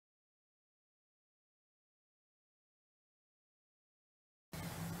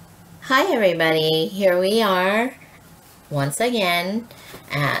Hi everybody, here we are once again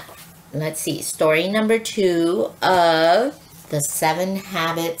at, let's see, story number 2 of The 7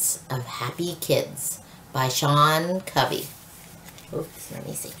 Habits of Happy Kids by Sean Covey. Oops, let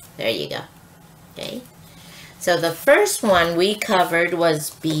me see. There you go. Okay. So the first one we covered was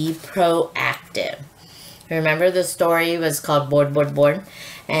be proactive. Remember the story was called Board.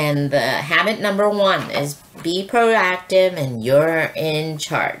 And the habit number 1 is be proactive and you're in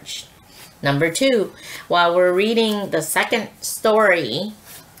charge. Number 2, while we're reading the second story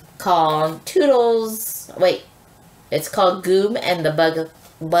called it's called Goob and the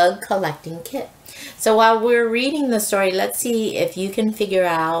Bug Collecting Kit. So while we're reading the story, let's see if you can figure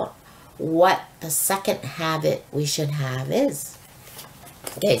out what the second habit we should have is.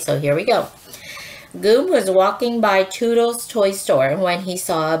 Okay, so here we go. Goob was walking by Toodle's toy store when he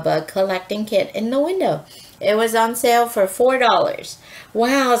saw a bug collecting kit in the window. It was on sale for $4.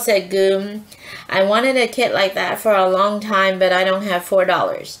 Wow, said Goob. I wanted a kit like that for a long time, but I don't have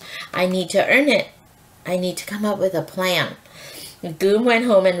 $4. I need to earn it. I need to come up with a plan. Goob went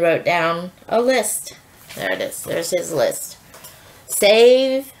home and wrote down a list. There it is. There's his list.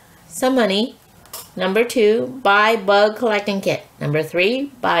 Save some money. Number 2, buy bug collecting kit. Number 3,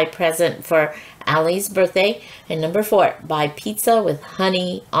 buy present for Allie's birthday. And number 4, buy pizza with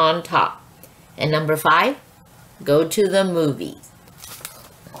honey on top. And number 5, go to the movies.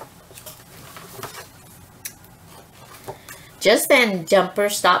 Just then, Jumper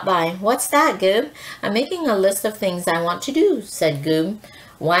stopped by. What's that, Goob? I'm making a list of things I want to do, said Goob.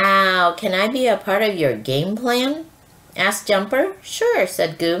 Wow, can I be a part of your game plan? Asked Jumper. Sure,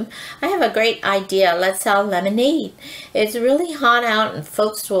 said Goob. I have a great idea. Let's sell lemonade. It's really hot out and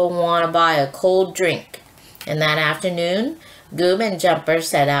folks will want to buy a cold drink. And that afternoon, Goob and Jumper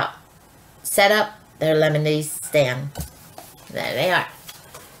set up their lemonade stand. There they are.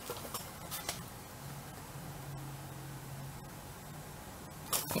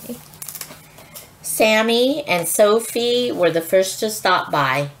 Okay. Sammy and Sophie were the first to stop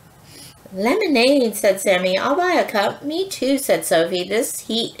by. Lemonade, said Sammy. I'll buy a cup. Me too, said Sophie. This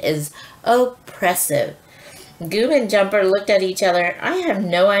heat is oppressive. Goob and Jumper looked at each other. I have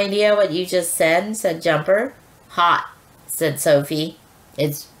no idea what you just said Jumper. Hot, said Sophie.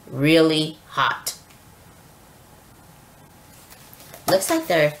 It's really hot. Looks like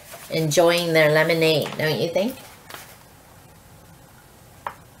they're enjoying their lemonade, don't you think?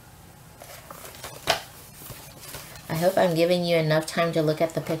 I hope I'm giving you enough time to look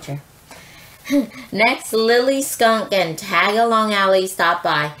at the picture. Next, Lily Skunk and Tag-Along Allie stopped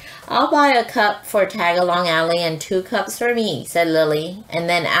by. I'll buy a cup for Tag-Along Allie and 2 cups for me, said Lily. And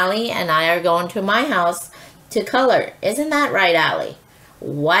then Allie and I are going to my house to color. Isn't that right, Allie?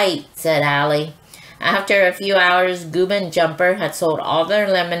 White, said Allie. After a few hours, Goob and Jumper had sold all their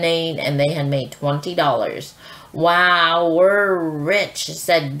lemonade and they had made $20. Wow, we're rich,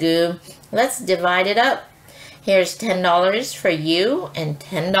 said Goob. Let's divide it up. Here's $10 for you and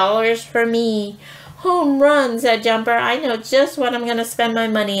 $10 for me. Home run, said Jumper. I know just what I'm going to spend my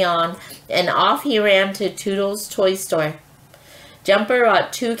money on. And off he ran to Toodle's toy store. Jumper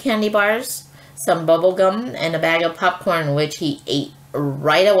bought 2 candy bars, some bubble gum, and a bag of popcorn, which he ate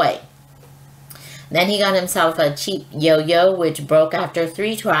right away. Then he got himself a cheap yo-yo, which broke after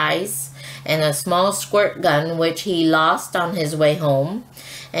 3 tries, and a small squirt gun, which he lost on his way home.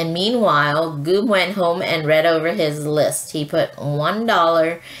 And meanwhile, Goob went home and read over his list. He put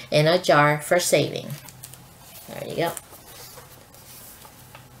 $1 in a jar for saving. There you go.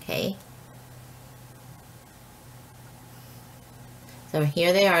 Okay. So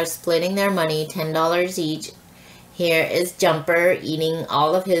here they are splitting their money, $10 each. Here is Jumper eating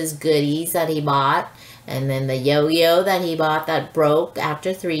all of his goodies that he bought. And then the yo-yo that he bought that broke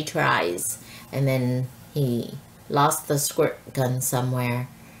after 3 tries. And then he lost the squirt gun somewhere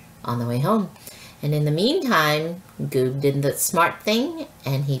on the way home. And in the meantime, Goob did the smart thing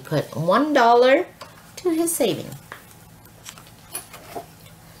and he put $1 to his saving.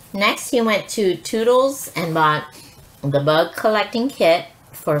 Next, he went to Toodle's and bought the bug collecting kit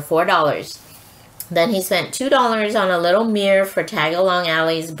for $4. Then he spent $2 on a little mirror for Tag-Along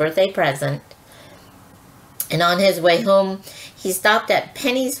Allie's birthday present. And on his way home, he stopped at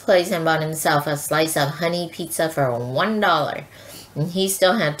Penny's place and bought himself a slice of honey pizza for $1. And he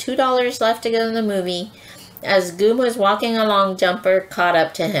still had $2 left to go to the movie. As Goob was walking along, Jumper caught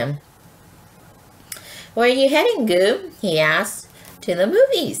up to him. Where are you heading, Goob? He asked. To the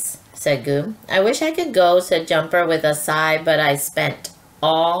movies, said Goob. I wish I could go, said Jumper with a sigh, but I spent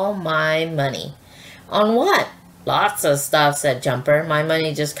all my money. On what? Lots of stuff, said Jumper. My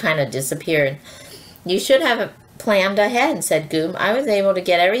money just kind of disappeared. You should have planned ahead, said Goob. I was able to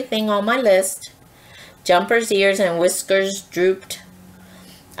get everything on my list. Jumper's ears and whiskers drooped.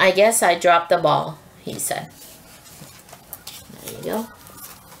 I guess I dropped the ball, he said. There you go.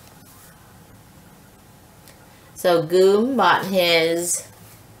 So Goob bought his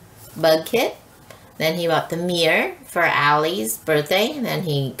bug kit. Then he bought the mirror for Allie's birthday. Then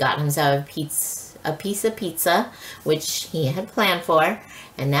he got himself a piece of pizza, which he had planned for.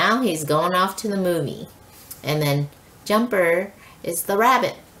 And now he's going off to the movie. And then Jumper is the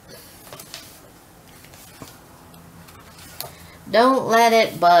rabbit. Don't let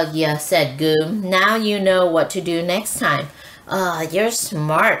it bug you, said Goob. Now you know what to do next time. You're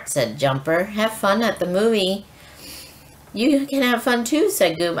smart, said Jumper. Have fun at the movie. You can have fun too,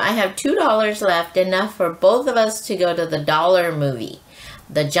 said Goob. I have $2 left, enough for both of us to go to the dollar movie.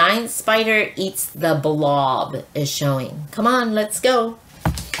 The giant spider eats the blob is showing. Come on, let's go.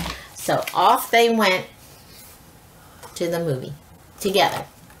 So off they went to the movie together.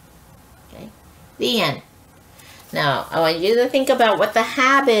 Okay, the end. Now, I want you to think about what the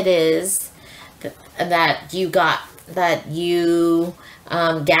habit is that you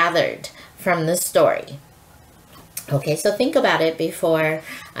gathered from the story. Okay, so think about it before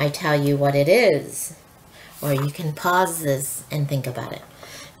I tell you what it is. Or you can pause this and think about it.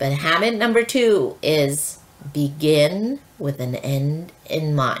 But habit number 2 is begin with an end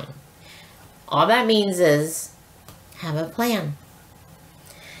in mind. All that means is have a plan.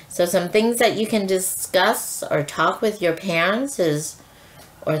 So some things that you can discuss or talk with your parents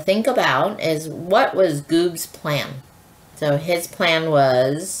or think about is, what was Goob's plan? So his plan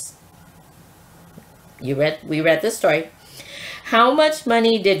was, we read the story. How much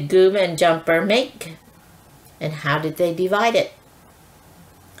money did Goob and Jumper make? And how did they divide it?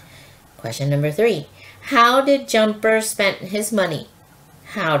 Question number 3. How did Jumper spend his money?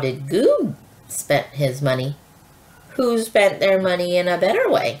 How did Goob spend his money? Who spent their money in a better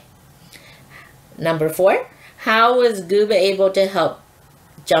way? Number 4, how was Goob able to help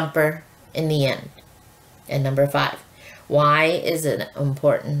Jumper in the end? And number 5, why is it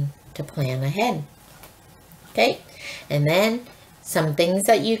important to plan ahead? Okay, and then some things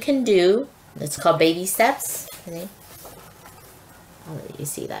that you can do. It's called baby steps. Okay. I'll let you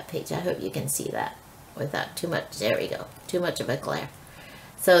see that page. I hope you can see that without too much. There we go. Too much of a glare.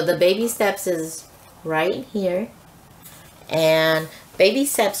 So the baby steps is right here. And baby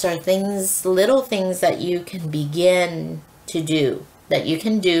steps are things, little things that you can begin to do, that you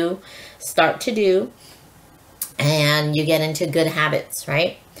can do, start to do, and you get into good habits,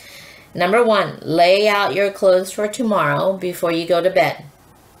 right? Number 1, lay out your clothes for tomorrow before you go to bed.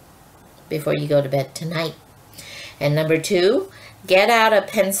 Before you go to bed tonight. And number 2, get out a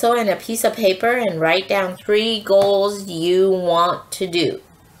pencil and a piece of paper and write down 3 goals you want to do.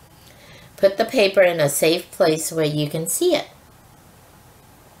 Put the paper in a safe place where you can see it.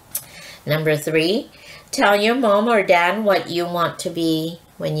 Number 3, tell your mom or dad what you want to be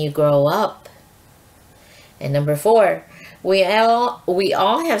when you grow up. And number 4, we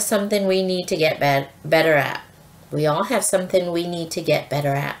all have something we need to get better at. We all have something we need to get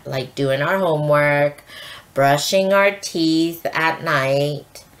better at, like doing our homework, brushing our teeth at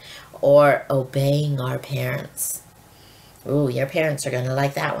night, or obeying our parents. Ooh, your parents are going to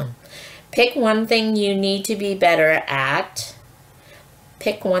like that one. Pick one thing you need to be better at.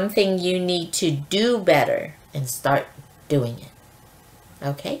 Pick one thing you need to do better and start doing it.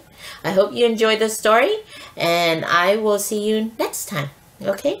 Okay? I hope you enjoyed the story, and I will see you next time.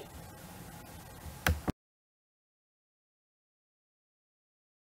 Okay?